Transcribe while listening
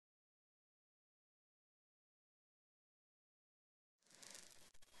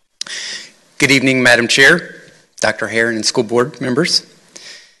Good evening, Madam Chair, Dr. Herron, and school board members.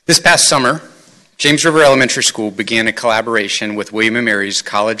 This past summer, James River Elementary School began a collaboration with William & Mary's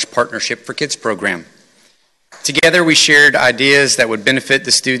College Partnership for Kids program. Together, we shared ideas that would benefit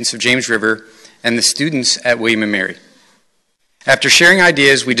the students of James River and the students at William & Mary. After sharing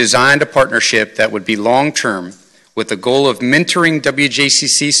ideas, we designed a partnership that would be long-term with the goal of mentoring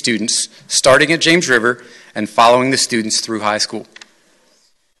WJCC students starting at James River and following the students through high school.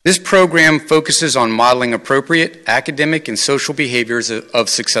 This program focuses on modeling appropriate academic and social behaviors of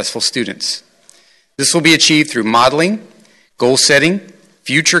successful students. This will be achieved through modeling, goal setting,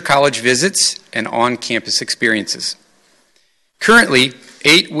 future college visits, and on-campus experiences. Currently,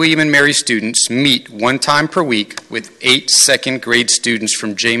 8 William & Mary students meet one time per week with 8 second grade students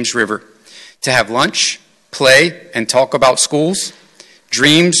from James River to have lunch, play, and talk about schools,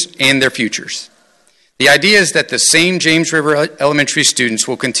 dreams, and their futures. The idea is that the same James River Elementary students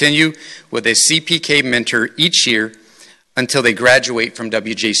will continue with a CPK mentor each year until they graduate from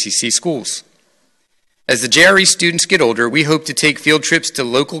WJCC schools. As the JRE students get older, we hope to take field trips to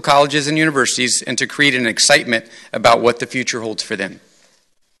local colleges and universities and to create an excitement about what the future holds for them.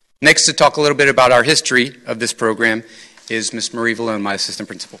 Next, to talk a little bit about our history of this program is Ms. Marie Vallone, my assistant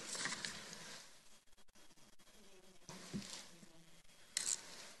principal.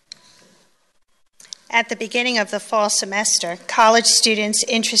 At the beginning of the fall semester, college students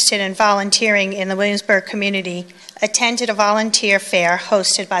interested in volunteering in the Williamsburg community attended a volunteer fair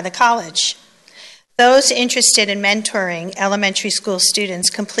hosted by the college. Those interested in mentoring elementary school students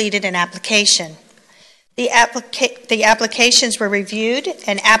completed an application. The applications were reviewed,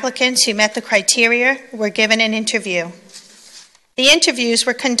 and applicants who met the criteria were given an interview. The interviews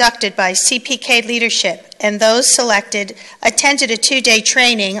were conducted by CPK leadership, and those selected attended a 2-day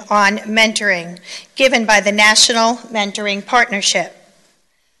training on mentoring given by the National Mentoring Partnership.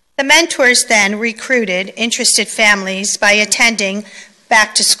 The mentors then recruited interested families by attending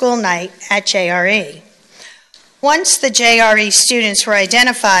back to school night at JRE. Once the JRE students were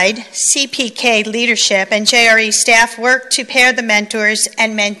identified, CPK leadership and JRE staff worked to pair the mentors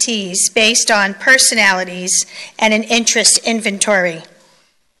and mentees based on personalities and an interest inventory.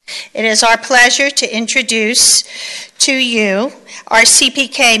 It is our pleasure to introduce to you our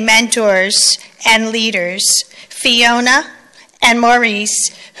CPK mentors and leaders, Fiona and Maurice,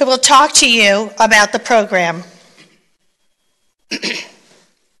 who will talk to you about the program.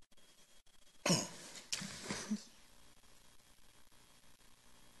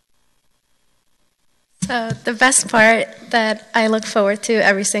 So the best part that I look forward to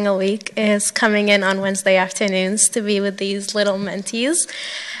every single week is coming in on Wednesday afternoons to be with these little mentees.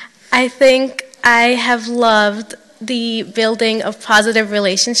 I think I have loved the building of positive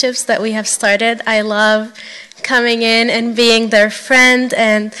relationships that we have started. I love coming in and being their friend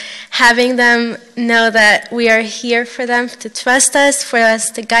and having them know that we are here for them, to trust us, for us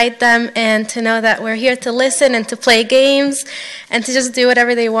to guide them, and to know that we're here to listen and to play games and to just do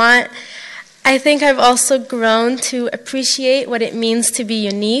whatever they want. I think I've also grown to appreciate what it means to be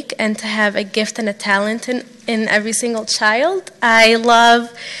unique and to have a gift and a talent in every single child. I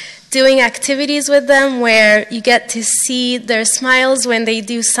love doing activities with them where you get to see their smiles when they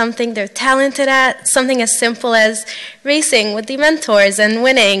do something they're talented at, something as simple as racing with the mentors and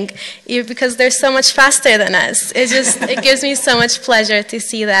winning, because they're so much faster than us. It gives me so much pleasure to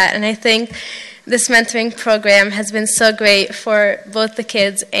see that, and I think this mentoring program has been so great for both the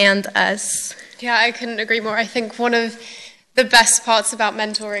kids and us. Yeah, I couldn't agree more. I think one of the best parts about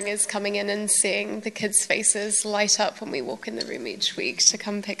mentoring is coming in and seeing the kids' faces light up when we walk in the room each week to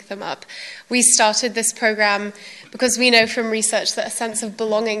come pick them up. We started this program because we know from research that a sense of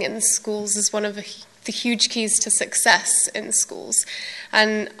belonging in schools is one of the huge keys to success in schools.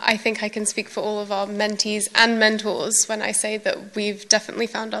 And I think I can speak for all of our mentees and mentors when I say that we've definitely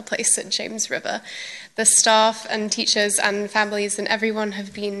found our place at James River. The staff and teachers and families and everyone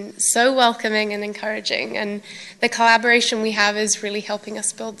have been so welcoming and encouraging, and the collaboration we have is really helping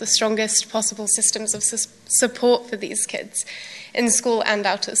us build the strongest possible systems of support for these kids in school and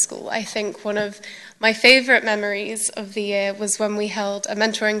out of school. I think one of my favorite memories of the year was when we held a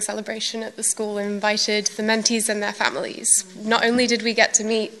mentoring celebration at the school and invited the mentees and their families. Not only did we get to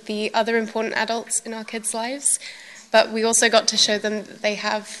meet the other important adults in our kids' lives, but we also got to show them that they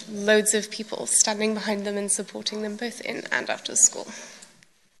have loads of people standing behind them and supporting them both in and after school.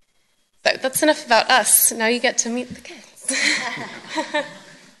 So that's enough about us. Now you get to meet the kids.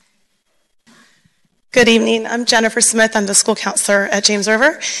 Good evening. I'm Jennifer Smith. I'm the school counselor at James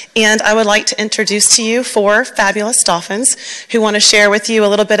River, and I would like to introduce to you 4 fabulous dolphins who want to share with you a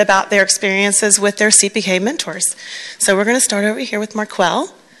little bit about their experiences with their CPK mentors. So we're going to start over here with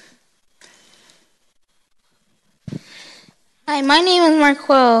Marquel. Hi, my name is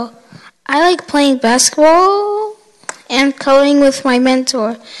Marquel. I like playing basketball and coloring with my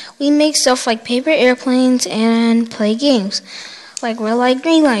mentor. We make stuff like paper airplanes and play games like red light,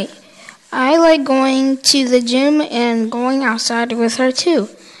 green light. I like going to the gym and going outside with her too.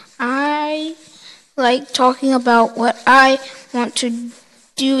 I like talking about what I want to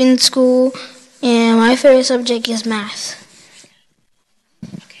do in school, and my favorite subject is math.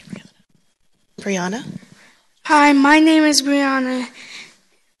 Okay, Brianna. Hi, my name is Brianna.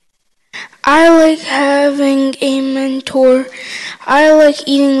 I like having a mentor. I like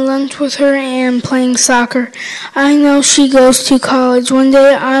eating lunch with her and playing soccer. I know she goes to college. One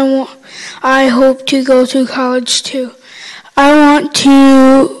day I hope to go to college too. I want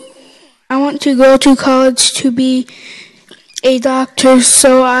to go to college to be a doctor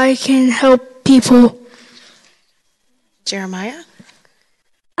so I can help people. Jeremiah.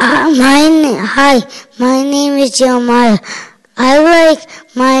 Hi, my name is Jeremiah. I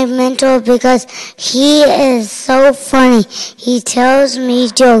like my mentor because he is so funny. He tells me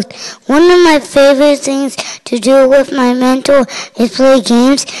jokes. One of my favorite things to do with my mentor is play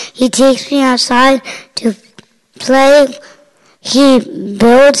games. He takes me outside to play. He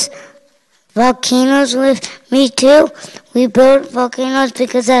builds volcanoes with me too. We build volcanoes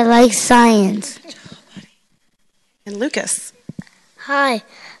because I like science. And Lucas.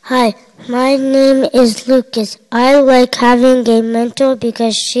 Hi, my name is Lucas. I like having a mentor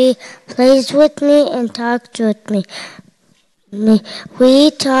because she plays with me and talks with me.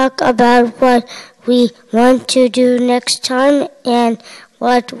 We talk about what we want to do next time and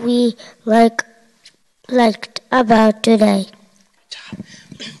what we liked about today.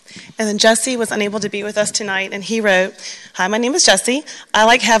 And then Jesse was unable to be with us tonight, and he wrote, "Hi, my name is Jesse. I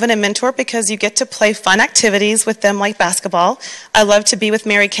like having a mentor because you get to play fun activities with them like basketball. I love to be with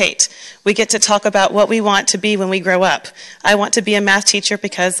Mary Kate. We get to talk about what we want to be when we grow up. I want to be a math teacher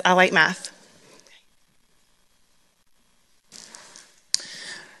because I like math."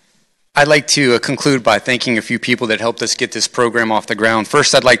 I'd like to conclude by thanking a few people that helped us get this program off the ground.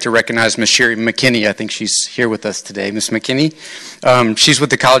 First, I'd like to recognize Ms. Sherry McKinney. I think she's here with us today. Ms. McKinney, she's with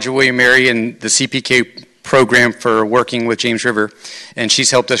the College of William & Mary and the CPK program for working with James River, and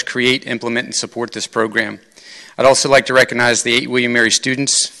she's helped us create, implement, and support this program. I'd also like to recognize the 8 William & Mary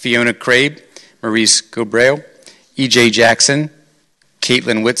students, Fiona Crabe, Maurice Gobreo, E.J. Jackson,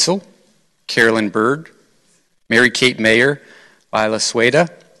 Caitlin Witzel, Carolyn Bird, Mary Kate Mayer, Lila Sueda,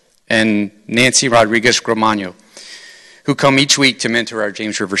 and Nancy Rodriguez Gromano, who come each week to mentor our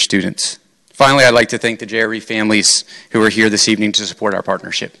James River students. Finally, I'd like to thank the JRE families who are here this evening to support our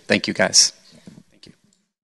partnership. Thank you, guys.